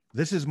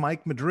This is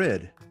Mike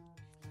Madrid.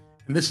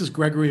 And this is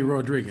Gregory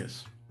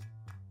Rodriguez.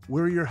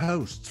 We're your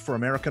hosts for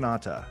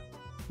Americanata,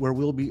 where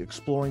we'll be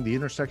exploring the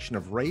intersection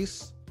of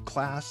race,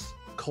 class,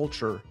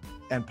 culture,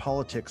 and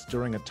politics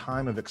during a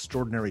time of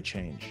extraordinary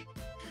change.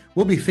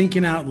 We'll be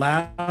thinking out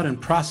loud and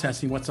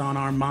processing what's on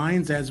our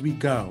minds as we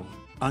go,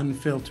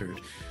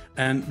 unfiltered.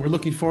 And we're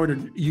looking forward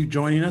to you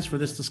joining us for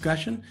this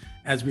discussion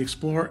as we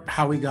explore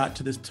how we got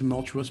to this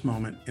tumultuous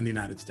moment in the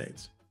United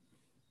States.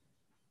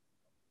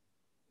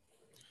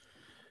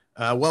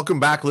 Welcome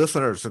back,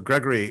 listeners. So,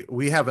 Gregory,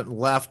 we haven't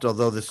left,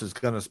 although this is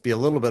going to be a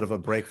little bit of a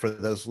break for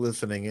those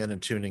listening in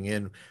and tuning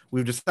in.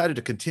 We've decided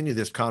to continue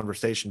this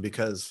conversation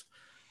because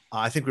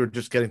I think we were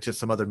just getting to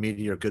some other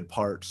meatier good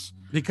parts.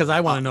 Because I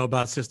want to know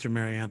about Sister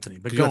Mary Anthony.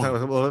 But go on. Talk a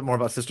little bit more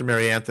about Sister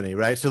Mary Anthony,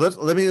 right? So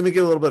let me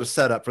give a little bit of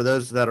setup for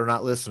those that are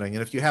not listening.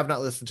 And if you have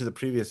not listened to the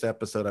previous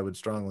episode, I would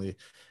strongly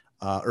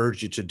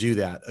urge you to do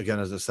that again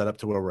as a setup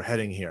to where we're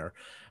heading here.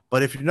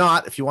 But if you're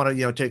not, if you want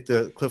to take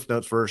the Cliff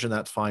Notes version,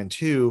 that's fine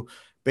too.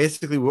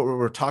 Basically, what we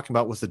were talking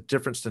about was the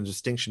difference and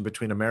distinction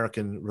between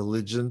American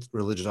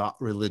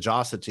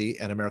religiosity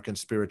and American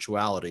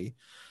spirituality,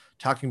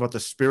 talking about the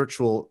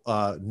spiritual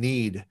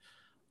need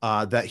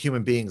that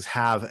human beings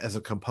have as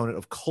a component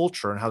of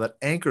culture and how that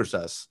anchors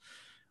us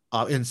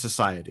in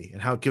society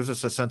and how it gives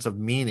us a sense of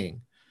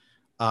meaning.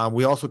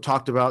 We also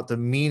talked about the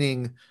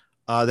meaning,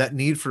 that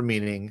need for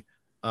meaning,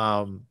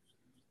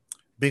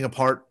 being a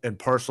part and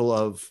parcel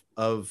of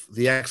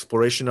the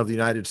exploration of the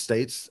United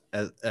States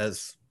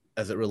as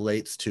it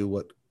relates to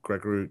what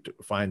Gregory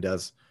defined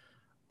as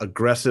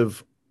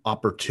aggressive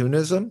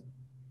opportunism.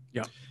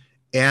 Yeah.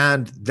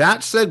 And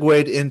that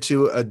segued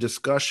into a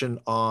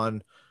discussion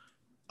on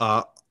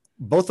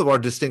both of our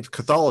distinct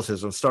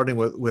Catholicism, starting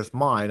with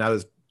mine. I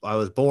was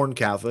born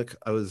Catholic.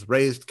 I was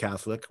raised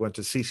Catholic, went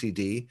to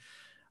CCD.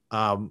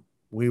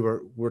 We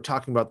were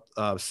talking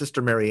about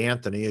Sister Mary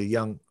Anthony,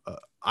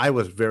 I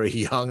was very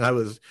young. I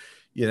was,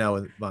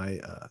 in my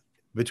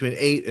between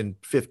 8 and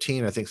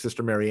 15, I think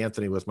Sister Mary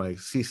Anthony was my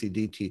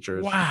CCD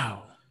teacher.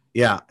 Wow.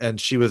 Yeah, and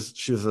she was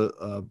Sister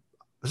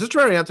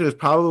Mary Anthony was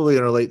probably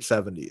in her late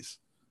 70s.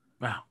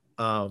 Wow.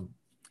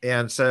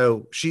 And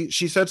so she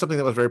said something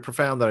that was very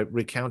profound that I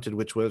recounted,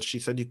 which was, she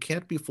said, you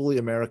can't be fully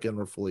American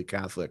or fully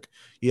Catholic.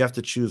 You have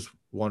to choose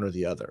one or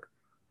the other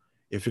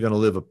if you're going to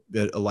live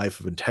a life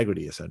of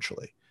integrity,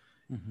 essentially.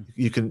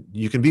 Mm-hmm.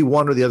 You can be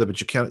one or the other,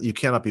 but you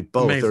cannot be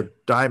both. Amazing. They're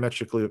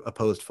diametrically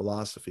opposed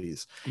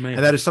philosophies. Amazing.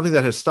 And that is something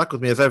that has stuck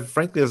with me as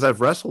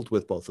I've wrestled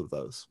with both of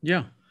those.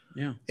 Yeah.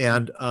 Yeah.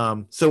 And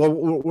so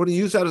we're going to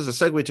use that as a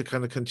segue to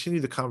kind of continue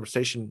the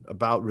conversation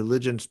about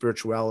religion,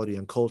 spirituality,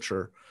 and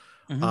culture.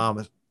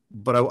 Mm-hmm.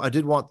 But I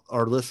did want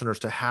our listeners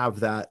to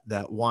have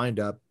that wind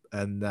up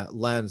and that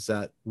lens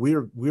that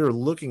we're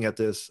looking at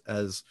this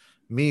as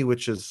me,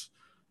 which is,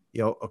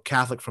 a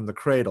Catholic from the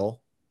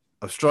cradle.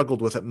 I've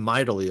struggled with it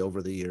mightily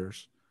over the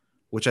years,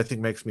 which I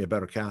think makes me a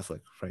better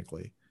Catholic,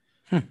 frankly.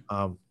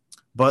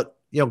 But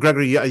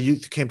Gregory, you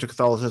came to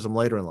Catholicism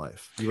later in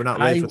life. You were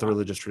not raised with a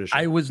religious tradition.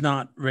 I was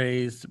not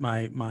raised.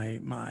 My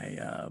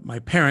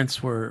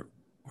parents were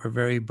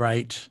very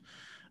bright,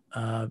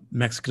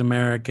 Mexican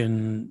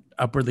American,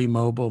 upwardly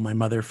mobile. My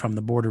mother from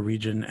the border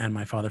region, and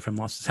my father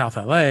from South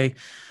LA,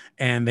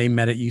 and they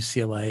met at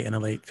UCLA in the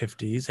late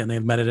 50s, and they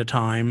met at a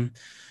time.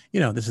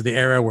 This is the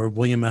era where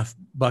William F.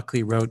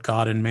 Buckley wrote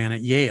God and Man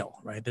at Yale,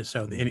 right?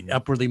 So the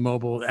upwardly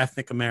mobile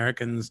ethnic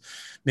Americans,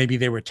 maybe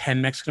there were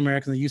 10 Mexican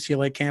Americans on the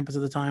UCLA campus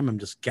at the time. I'm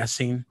just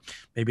guessing.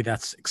 Maybe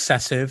that's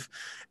excessive.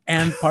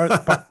 And part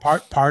of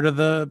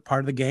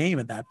the game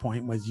at that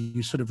point was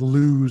you sort of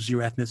lose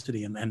your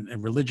ethnicity,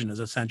 and religion is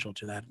essential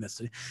to that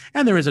ethnicity.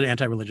 And there is an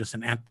anti-religious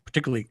and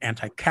particularly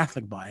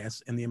anti-Catholic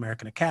bias in the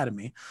American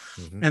Academy.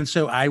 Mm-hmm. And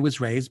so I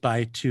was raised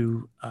by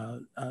two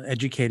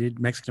educated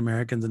Mexican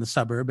Americans in the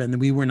suburb,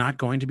 and we were not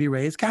going to be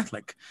raised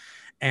Catholic.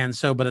 And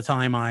so by the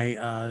time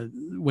I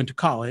went to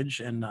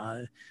college and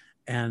I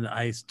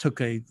took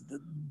a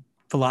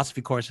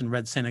philosophy course and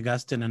read St.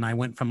 Augustine, and I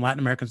went from Latin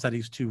American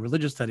studies to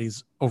religious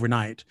studies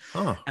overnight.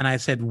 And I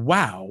said,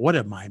 wow, what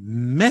am I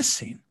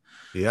missing?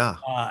 Yeah.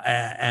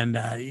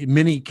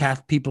 Many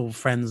Catholic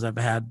friends I've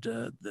had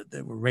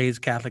that were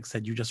raised Catholic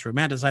said, you just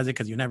romanticize it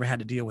because you never had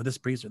to deal with this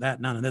priest or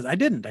that, none of this. I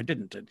didn't.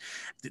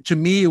 To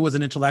me, it was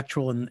an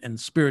intellectual and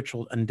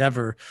spiritual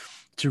endeavor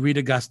to read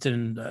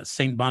Augustine,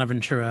 Saint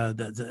Bonaventura.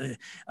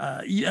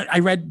 I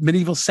read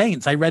medieval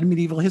saints. I read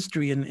medieval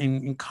history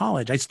in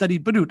college. I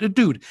studied,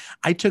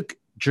 I took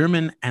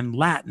German and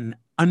Latin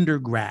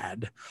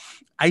undergrad.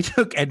 I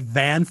took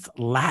advanced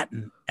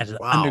Latin as an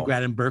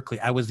undergrad in Berkeley.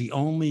 I was the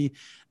only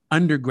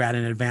undergrad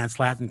in advanced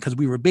Latin because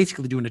we were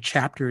basically doing a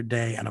chapter a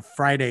day on a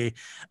Friday,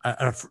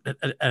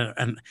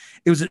 and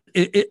it was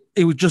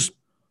just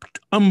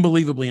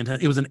unbelievably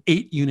intense. It was an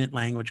 8-unit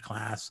language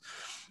class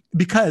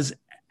because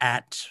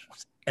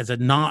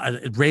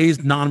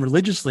raised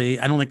non-religiously,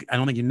 I don't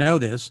think you know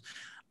this.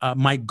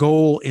 My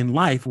goal in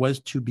life was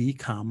to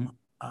become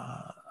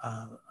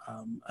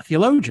a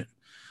theologian.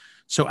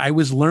 So I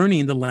was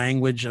learning the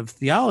language of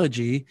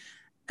theology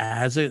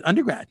as an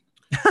undergrad.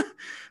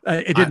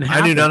 It didn't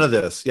happen. I knew none of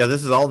this. Yeah,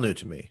 this is all new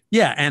to me.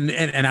 Yeah,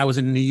 and I was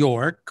in New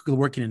York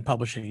working in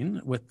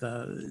publishing with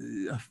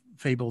a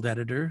fabled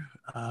editor,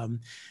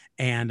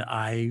 and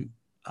I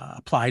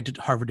applied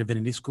to Harvard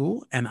Divinity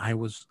School, and I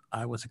was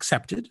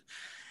accepted.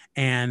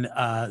 And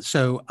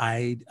so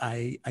I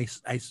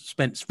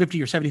spent $50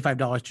 or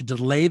 $75 to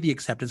delay the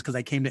acceptance because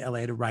I came to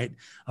LA to write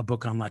a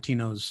book on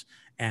Latinos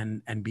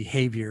and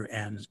behavior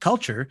and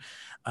culture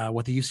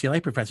with a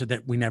UCLA professor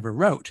that we never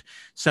wrote.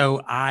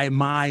 So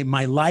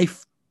my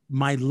life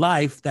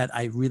that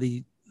I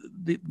really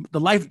the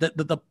life that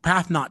the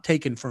path not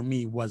taken for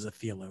me was a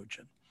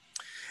theologian.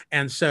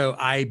 And so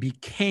I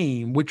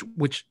became, which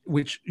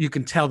you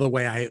can tell the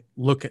way I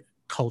look at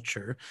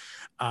culture,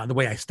 the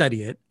way I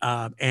study it.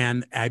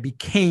 And I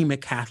became a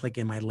Catholic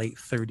in my late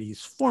 30s,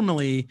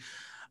 formally,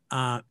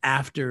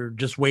 after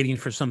just waiting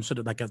for some sort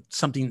of like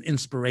something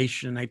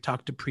inspiration. I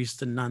talked to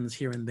priests and nuns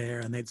here and there,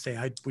 and they'd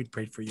say, we'd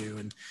pray for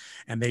you.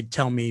 And they'd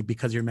tell me,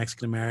 because you're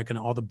Mexican American,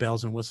 all the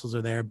bells and whistles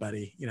are there,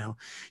 buddy. You know,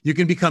 you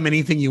can become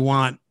anything you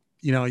want.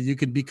 You know, you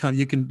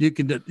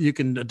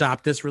can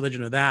adopt this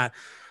religion or that,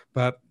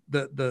 but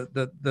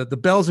the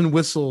bells and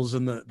whistles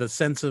and the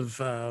sense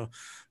of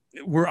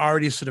were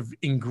already sort of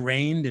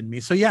ingrained in me.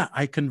 So yeah,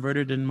 I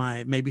converted in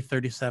my maybe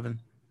 37.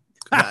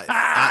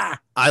 I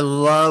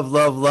love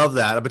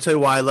that. I'm gonna tell you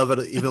why I love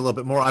it even a little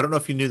bit more. I don't know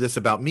if you knew this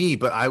about me,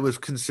 but I was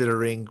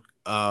considering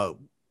don't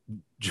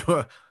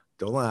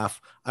laugh.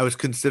 I was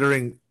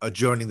considering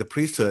joining the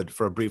priesthood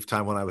for a brief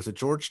time when I was at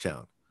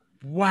Georgetown.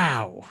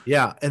 Wow.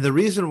 Yeah. And the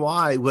reason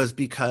why was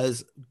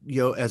because,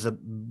 as a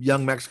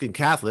young Mexican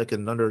Catholic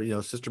and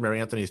under, Sister Mary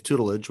Anthony's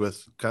tutelage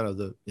with kind of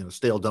the,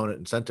 stale donut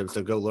incentives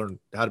to go learn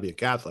how to be a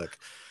Catholic,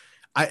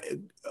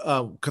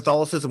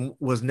 Catholicism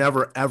was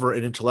never, ever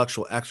an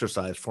intellectual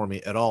exercise for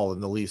me at all in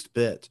the least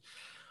bit.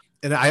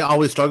 And I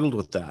always struggled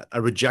with that. I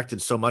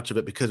rejected so much of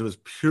it because it was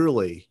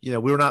purely, we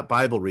were not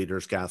Bible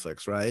readers,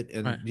 Catholics, right?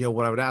 And, right.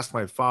 When I would ask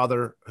my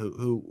father,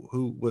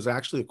 who was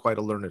actually quite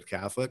a learned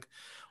Catholic,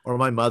 or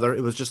my mother,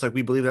 it was just like,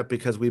 we believe that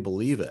because we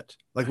believe it.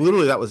 Like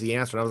literally that was the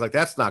answer. And I was like,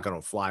 that's not going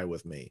to fly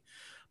with me.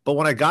 But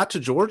when I got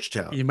to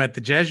Georgetown, you met the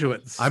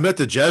Jesuits. I met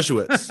the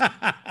Jesuits.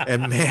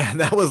 And man,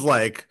 that was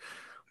like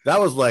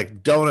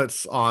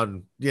donuts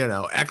on,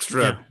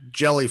 extra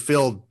jelly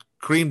filled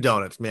cream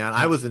donuts, man.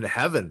 I was in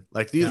heaven.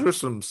 Like these were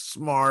some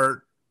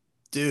smart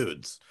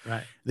dudes.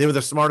 Right. They were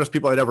the smartest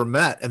people I'd ever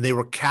met. And they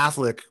were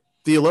Catholic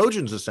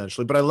theologians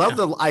essentially. But I love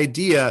the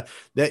idea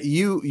that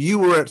you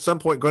were at some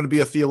point going to be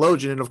a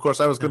theologian, and of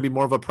course I was going to be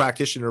more of a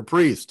practitioner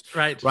priest,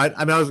 right?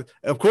 I mean, I was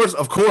of course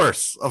right.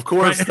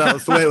 That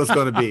was the way it was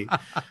going to be,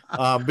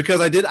 because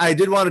I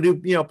did want to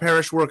do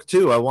parish work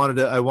too. I wanted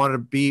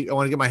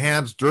to get my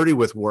hands dirty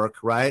with work,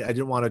 right? I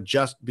didn't want to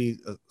just be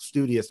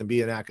studious and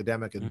be an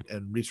academic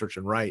and research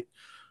and write.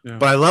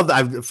 But I love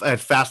that.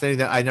 It's fascinating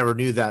that I never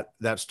knew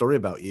that story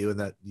about you, and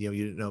that you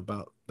didn't know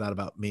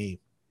about me.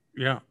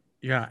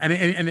 Yeah,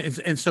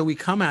 and so we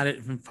come at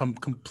it from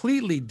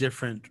completely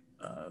different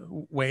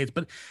ways,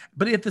 but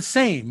at the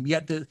same.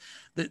 Yet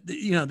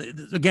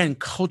again,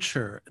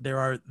 culture. There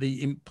are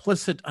the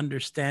implicit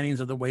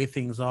understandings of the way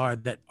things are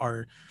that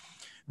are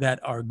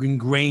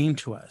ingrained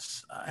to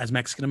us as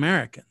Mexican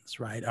Americans,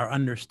 right? Our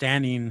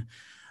understanding,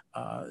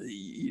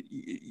 the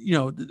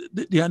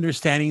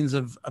understandings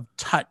of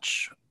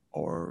touch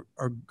or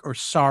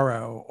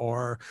sorrow,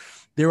 or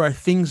there are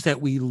things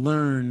that we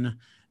learn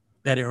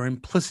that are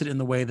implicit in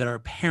the way that our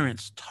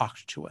parents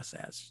talked to us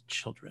as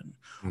children,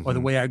 or the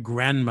way our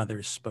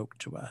grandmothers spoke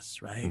to us,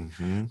 right?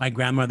 My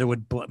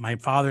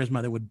father's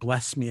mother would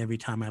bless me every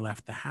time I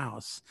left the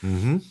house.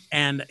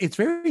 And it's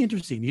very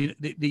interesting.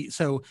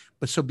 So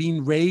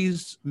being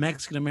raised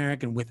Mexican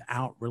American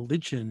without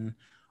religion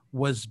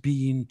was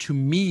being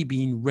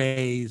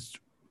raised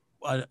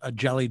a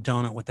jelly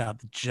donut without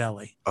the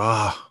jelly.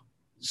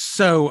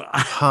 So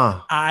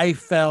I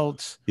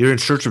felt you're in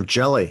search of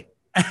jelly.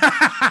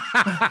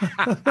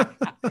 I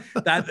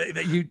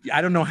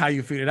don't know how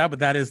you figured it out, but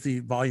that is the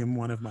volume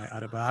 1 of my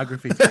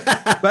autobiography.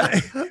 But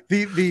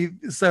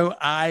so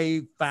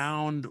I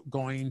found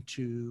going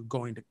to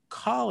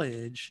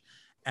college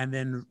and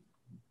then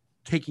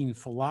taking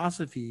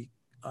philosophy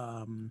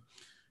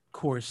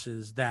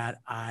courses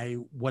that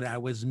what I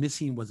was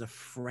missing was a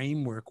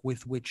framework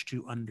with which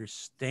to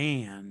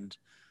understand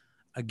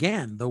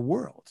again the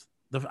world.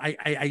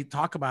 I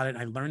talk about it.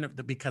 I learned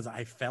it because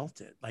I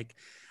felt it. Like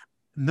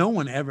no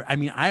one ever,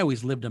 I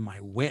always lived in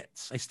my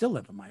wits. I still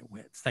live in my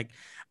wits. Like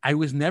I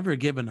was never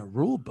given a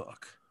rule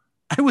book.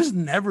 I was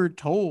never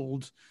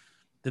told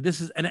that this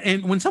is,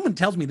 and when someone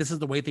tells me this is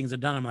the way things are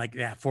done, I'm like,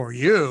 yeah, for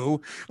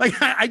you. Like,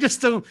 I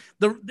just don't,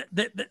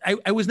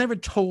 I was never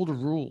told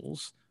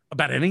rules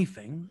about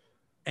anything.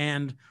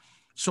 And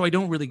so I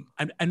don't really,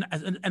 I'm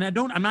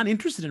not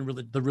interested in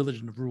the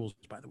religion of rules,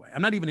 by the way.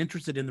 I'm not even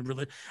interested in the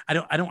religion.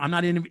 I'm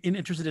not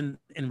interested in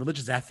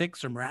religious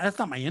ethics or morality. That's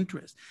not my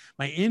interest.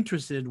 My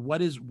interest in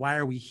why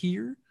are we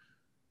here?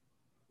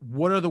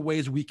 What are the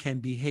ways we can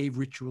behave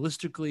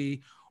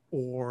ritualistically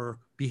or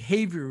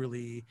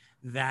behaviorally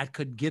that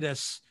could get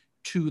us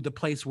to the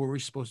place where we're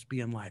supposed to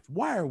be in life?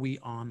 Why are we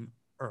on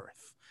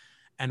earth,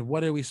 and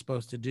what are we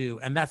supposed to do?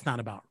 And that's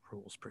not about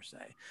rules per se.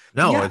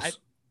 No,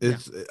 yeah,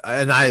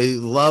 and I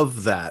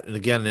love that. And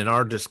again, in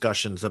our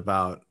discussions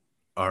about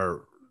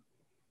our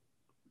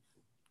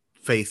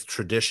faith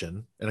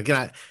tradition, and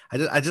again, I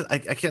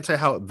can't tell you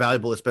how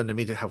valuable it's been to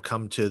me to have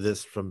come to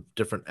this from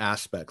different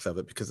aspects of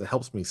it, because it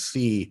helps me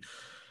see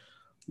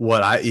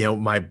what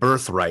my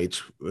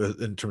birthright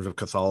in terms of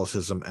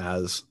Catholicism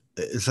as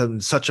is in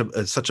such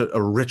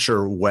a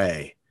richer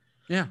way.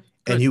 Yeah.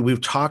 Good. And we've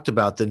talked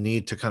about the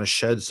need to kind of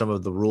shed some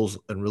of the rules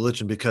in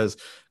religion, because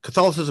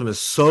Catholicism is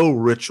so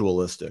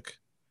ritualistic.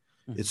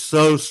 It's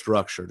so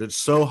structured. It's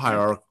so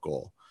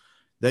hierarchical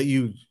that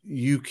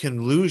you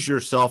can lose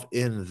yourself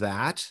in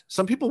that.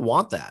 Some people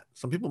want that.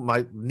 Some people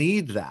might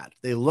need that.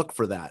 They look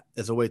for that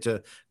as a way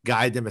to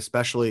guide them,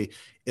 especially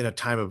in a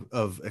time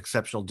of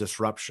exceptional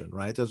disruption,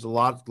 right? There's a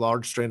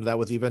large strain of that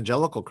with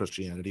evangelical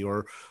Christianity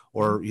or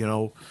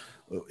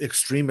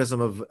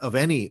extremism of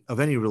any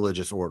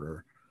religious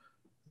order.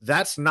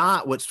 That's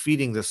not what's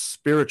feeding the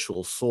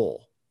spiritual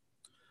soul.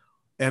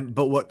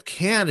 But what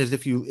can is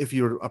if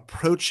you're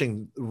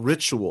approaching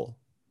ritual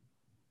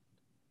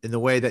in the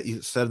way that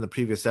you said in the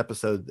previous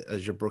episode,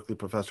 as your Berkeley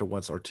professor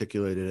once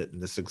articulated it in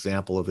this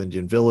example of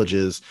Indian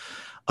villages,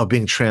 of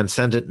being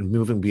transcendent and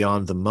moving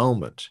beyond the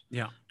moment.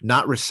 Yeah.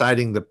 Not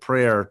reciting the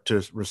prayer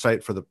to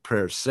recite for the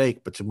prayer's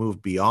sake, but to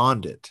move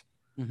beyond it.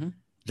 Mm-hmm.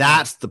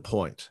 That's the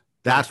point.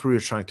 That's where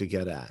you're trying to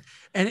get at.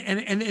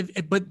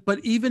 But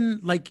even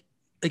like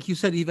you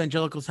said,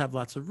 evangelicals have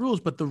lots of rules,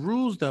 but the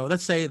rules, though,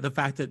 let's say the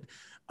fact that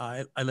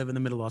I live in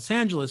the middle of Los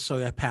Angeles,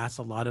 so I pass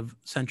a lot of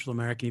Central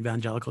American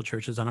evangelical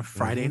churches on a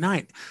Friday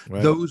night.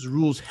 Right. Those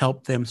rules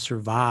help them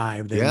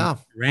survive. They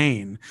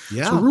reign.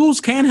 Yeah. So rules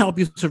can help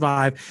you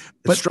survive,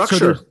 but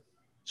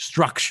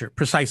structure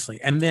precisely.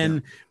 And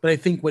then, but I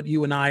think what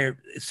you and I it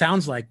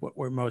sounds like what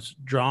we're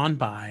most drawn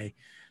by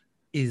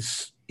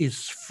is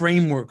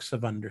frameworks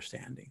of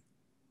understanding.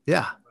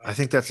 Yeah, I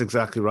think that's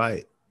exactly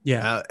right.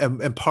 Yeah,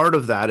 and part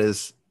of that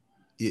is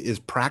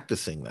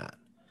practicing that,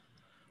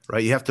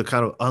 right? You have to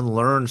kind of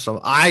unlearn some.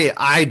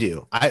 I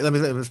do. Let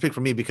me speak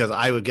for me, because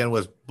I again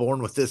was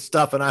born with this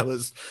stuff, and I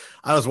was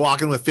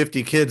walking with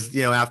 50 kids,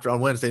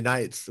 on Wednesday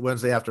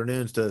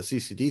afternoons to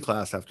CCD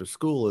class after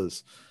school.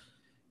 Is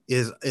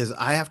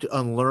I have to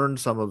unlearn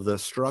some of the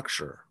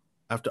structure.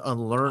 I have to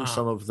unlearn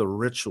some of the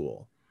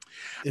ritual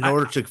in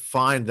order to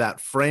find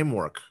that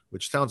framework,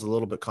 which sounds a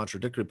little bit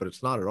contradictory, but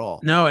it's not at all.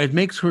 No, it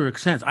makes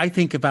perfect sense. I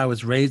think if I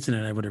was raised in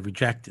it, I would have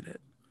rejected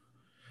it.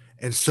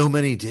 And so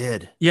many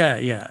did.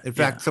 Yeah. In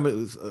fact,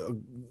 somebody, a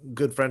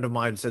good friend of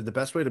mine, said the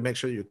best way to make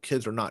sure your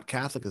kids are not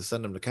Catholic is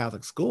send them to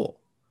Catholic school.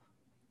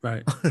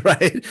 Right.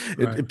 Right.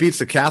 It beats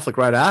the Catholic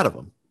right out of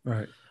them.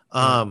 Right.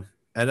 And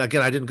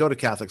again, I didn't go to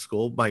Catholic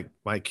school.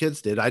 My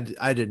kids did.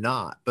 I did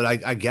not. But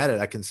I get it.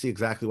 I can see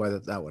exactly why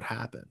that would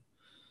happen.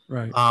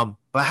 Right.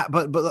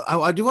 But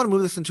I do want to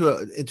move this into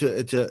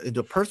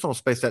a personal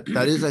space that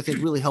is, I think,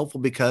 really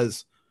helpful,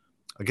 because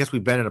I guess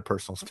we've been in a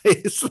personal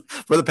space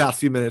for the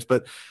past few minutes.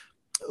 But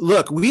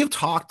look, we have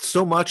talked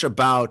so much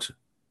about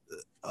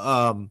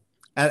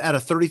at a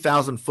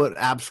 30,000 foot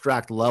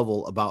abstract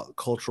level about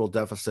cultural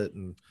deficit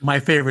and my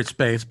favorite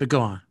space. But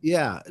go on.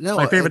 Yeah, no,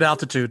 my favorite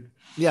altitude.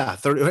 Yeah,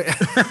 30.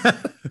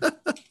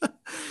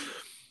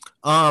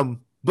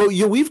 But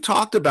we've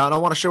talked about, I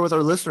want to share with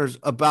our listeners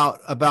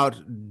about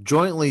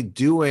jointly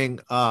doing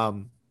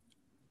kind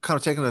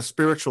of taking a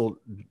spiritual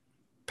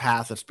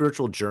path, a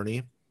spiritual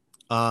journey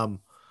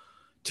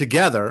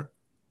together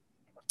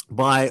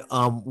by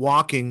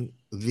walking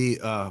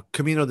the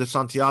Camino de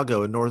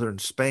Santiago in northern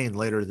Spain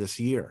later this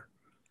year.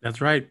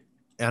 That's right.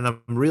 And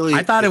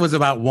I thought it was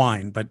about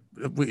wine, but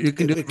you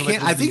can do it.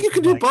 I think you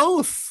can do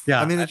both.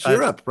 Yeah. I mean, it's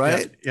Europe,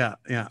 right? Yeah.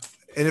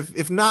 And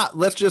if not,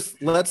 let's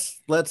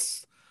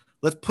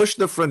push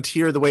the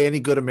frontier the way any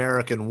good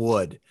American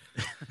would.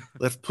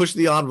 Let's push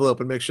the envelope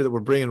and make sure that we're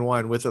bringing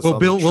wine with us. We'll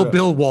build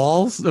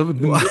walls.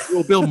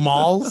 We'll build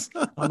malls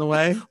on the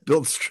way.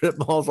 Build strip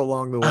malls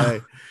along the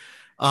way.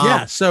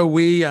 So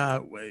we,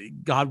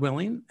 God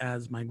willing,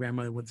 as my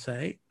grandmother would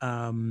say,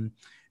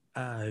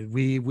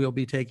 we will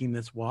be taking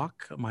this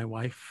walk. My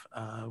wife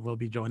will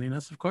be joining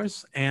us, of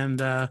course, and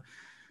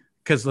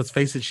because let's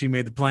face it, she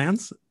made the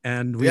plans,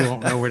 and we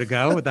won't know where to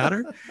go without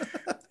her.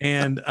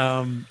 And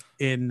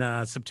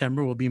in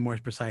September, we'll be more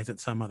precise at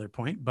some other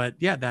point. But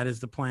yeah, that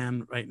is the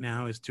plan right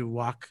now, is to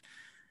walk.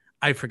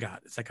 I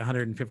forgot. It's like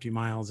 150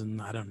 miles in,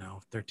 I don't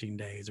know, 13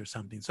 days or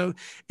something. So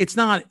it's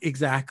not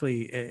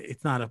exactly,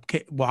 it's not a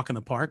walk in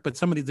the park, but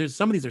some of these are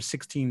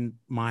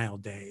 16-mile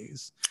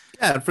days.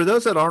 Yeah. And for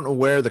those that aren't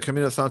aware, the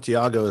Camino de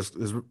Santiago is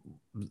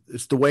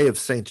the way of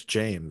St.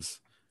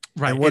 James.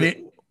 Right.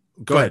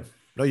 Go ahead.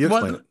 No, you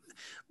explain it.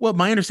 Well,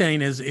 my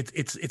understanding is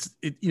it's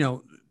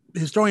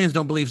historians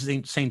don't believe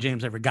St.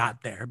 James ever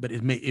got there, but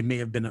it may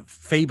have been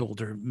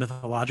fabled or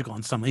mythological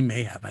on some. They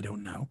may have, I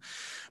don't know.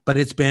 But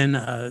it's been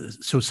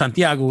so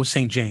Santiago,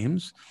 St.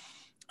 James,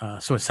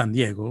 So it's San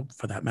Diego,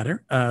 for that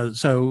matter.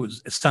 So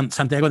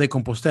Santiago de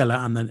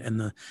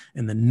Compostela,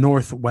 in the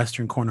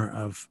northwestern corner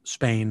of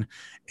Spain,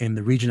 in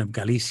the region of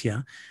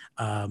Galicia,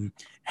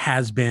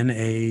 has been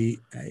a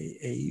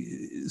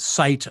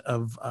site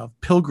of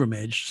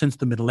pilgrimage since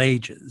the Middle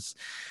Ages.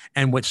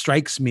 And what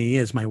strikes me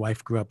is my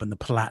wife grew up in the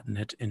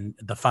Palatinate in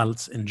the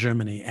Pfalz in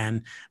Germany,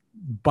 and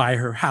by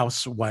her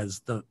house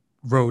was the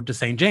road to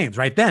St. James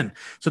right then.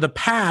 So the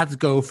paths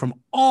go from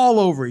all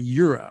over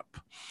Europe.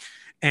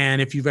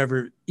 And if you've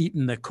ever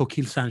eaten the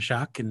coquille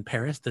Saint-Jacques in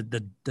Paris, the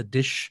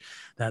dish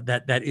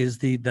that is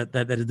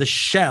the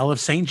shell of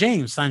Saint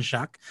James,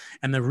 Saint-Jacques,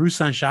 and the Rue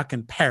Saint-Jacques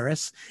in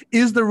Paris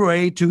is the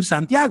way to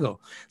Santiago.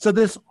 So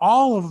this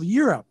all of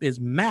Europe is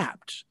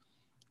mapped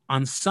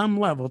on some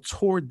level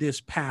toward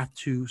this path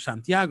to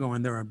Santiago,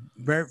 and there are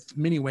very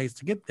many ways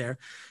to get there.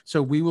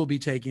 So we will be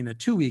taking a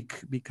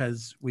 2-week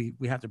because we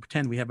have to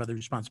pretend we have other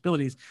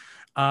responsibilities.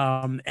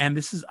 And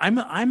this is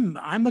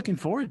I'm looking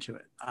forward to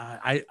it.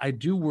 I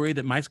do worry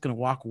that Mike's going to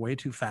walk way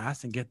too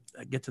fast and get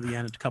to the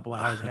end a couple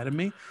hours ahead of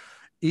me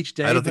each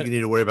day. I don't think you need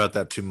to worry about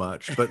that too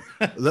much. But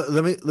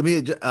let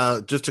me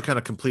just to kind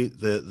of complete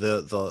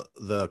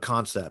the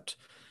concept.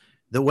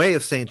 The way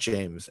of St.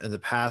 James and the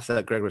path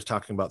that Greg was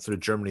talking about through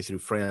Germany, through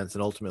France,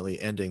 and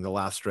ultimately ending the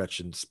last stretch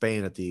in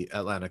Spain at the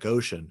Atlantic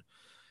Ocean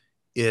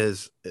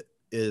is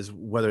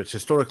whether it's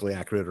historically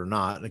accurate or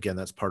not. And again,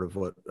 that's part of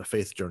what a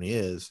faith journey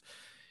is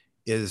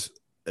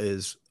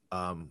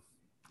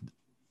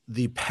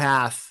the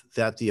path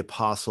that the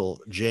apostle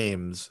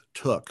James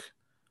took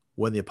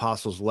when the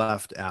apostles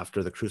left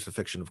after the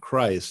crucifixion of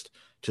Christ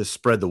to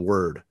spread the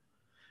word.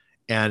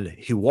 And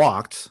he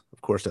walked,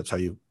 of course, that's how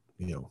you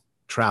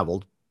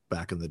traveled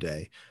back in the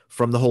day,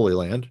 from the Holy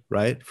Land,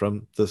 right?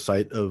 From the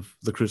site of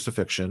the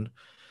crucifixion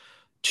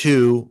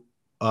to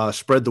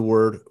spread the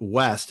word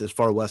west, as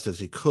far west as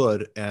he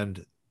could.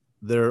 And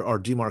there are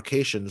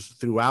demarcations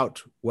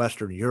throughout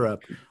Western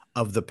Europe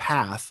of the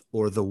path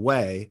or the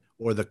way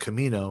or the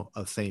Camino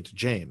of St.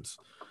 James,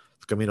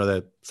 the Camino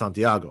de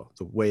Santiago,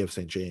 the way of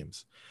St.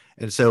 James.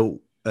 And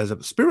so as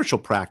a spiritual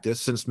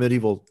practice, since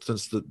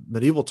the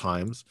medieval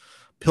times,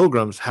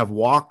 pilgrims have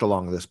walked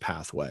along this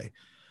pathway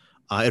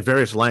at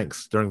various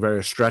lengths during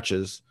various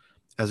stretches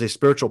as a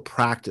spiritual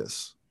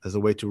practice, as a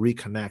way to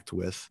reconnect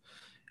with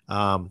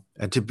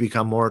and to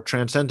become more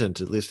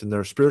transcendent, at least in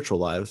their spiritual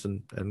lives,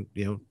 and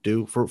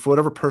do for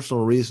whatever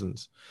personal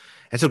reasons.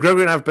 And so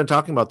Gregory and I have been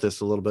talking about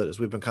this a little bit as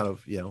we've been kind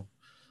of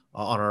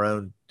on our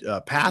own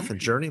path and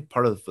journey.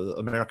 Part of the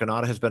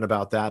Americanata has been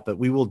about that, but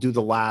we will do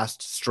the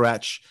last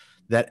stretch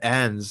that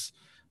ends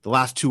the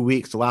last 2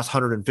 weeks, the last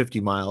 150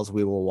 miles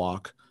we will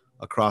walk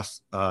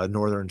across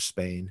northern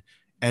Spain,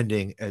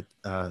 ending at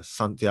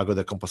Santiago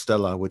de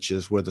Compostela, which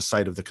is where the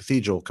site of the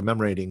cathedral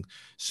commemorating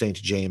St.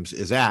 James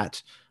is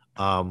at,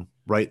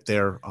 right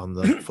there on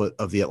the foot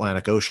of the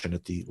Atlantic Ocean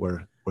at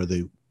where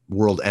the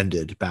world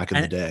ended back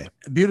in the day.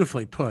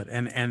 Beautifully put.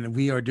 And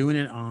we are doing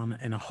it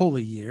in a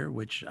holy year,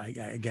 which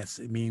I guess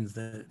it means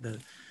I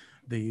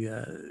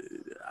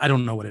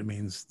don't know what it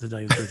means.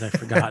 I've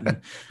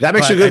forgotten. That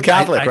makes you a good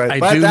Catholic, right?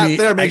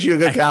 That makes you a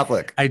good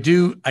Catholic. I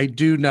do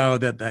know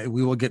that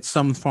we will get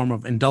some form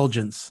of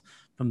indulgence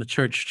from the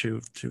church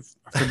to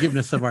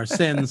forgiveness of our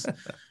sins,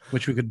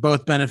 which we could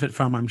both benefit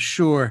from, I'm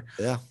sure.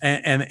 Yeah.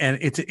 And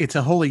it's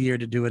a holy year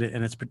to do it,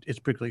 and it's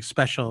particularly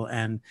special.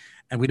 And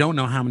we don't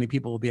know how many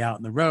people will be out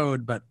on the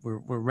road, but we're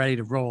ready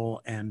to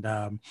roll.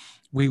 And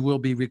we will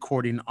be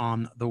recording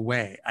on the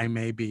way. I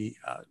may be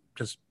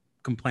just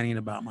complaining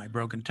about my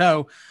broken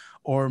toe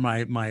or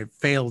my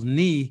failed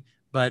knee,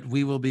 but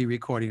we will be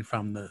recording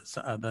from the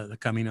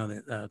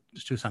Camino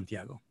to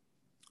Santiago.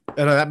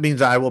 And that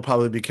means I will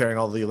probably be carrying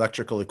all the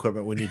electrical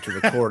equipment we need to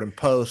record and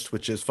post,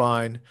 which is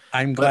fine.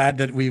 I'm glad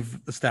that we've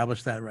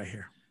established that right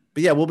here.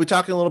 But yeah, we'll be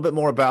talking a little bit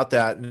more about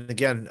that. And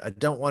again, I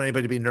don't want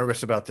anybody to be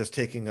nervous about this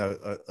taking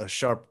a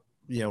sharp,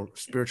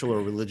 spiritual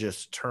or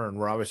religious turn.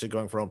 We're obviously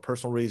going for our own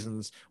personal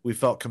reasons. We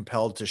felt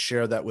compelled to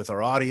share that with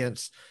our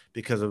audience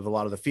because of a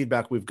lot of the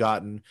feedback we've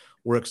gotten.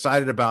 We're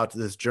excited about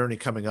this journey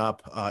coming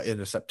up in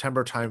the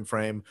September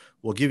timeframe.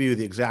 We'll give you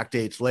the exact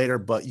dates later,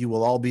 but you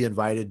will all be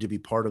invited to be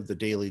part of the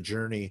daily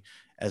journey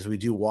as we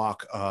do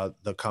walk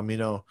the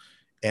Camino.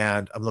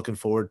 And I'm looking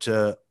forward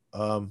to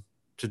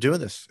doing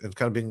this and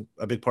kind of being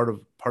a big part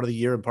of the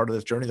year and part of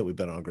this journey that we've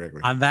been on,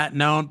 Gregory. On that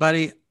note,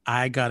 buddy,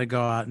 I got to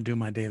go out and do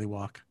my daily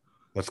walk.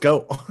 Let's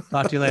go.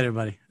 Talk to you later,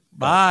 buddy.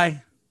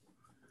 Bye.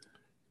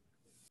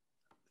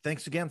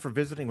 Thanks again for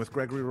visiting with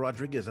Gregory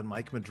Rodriguez and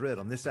Mike Madrid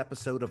on this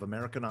episode of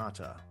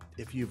Americanata.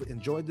 If you've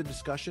enjoyed the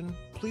discussion,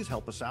 please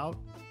help us out,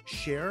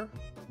 share,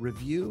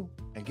 review,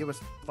 and give us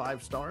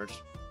 5 stars.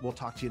 We'll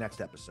talk to you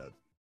next episode.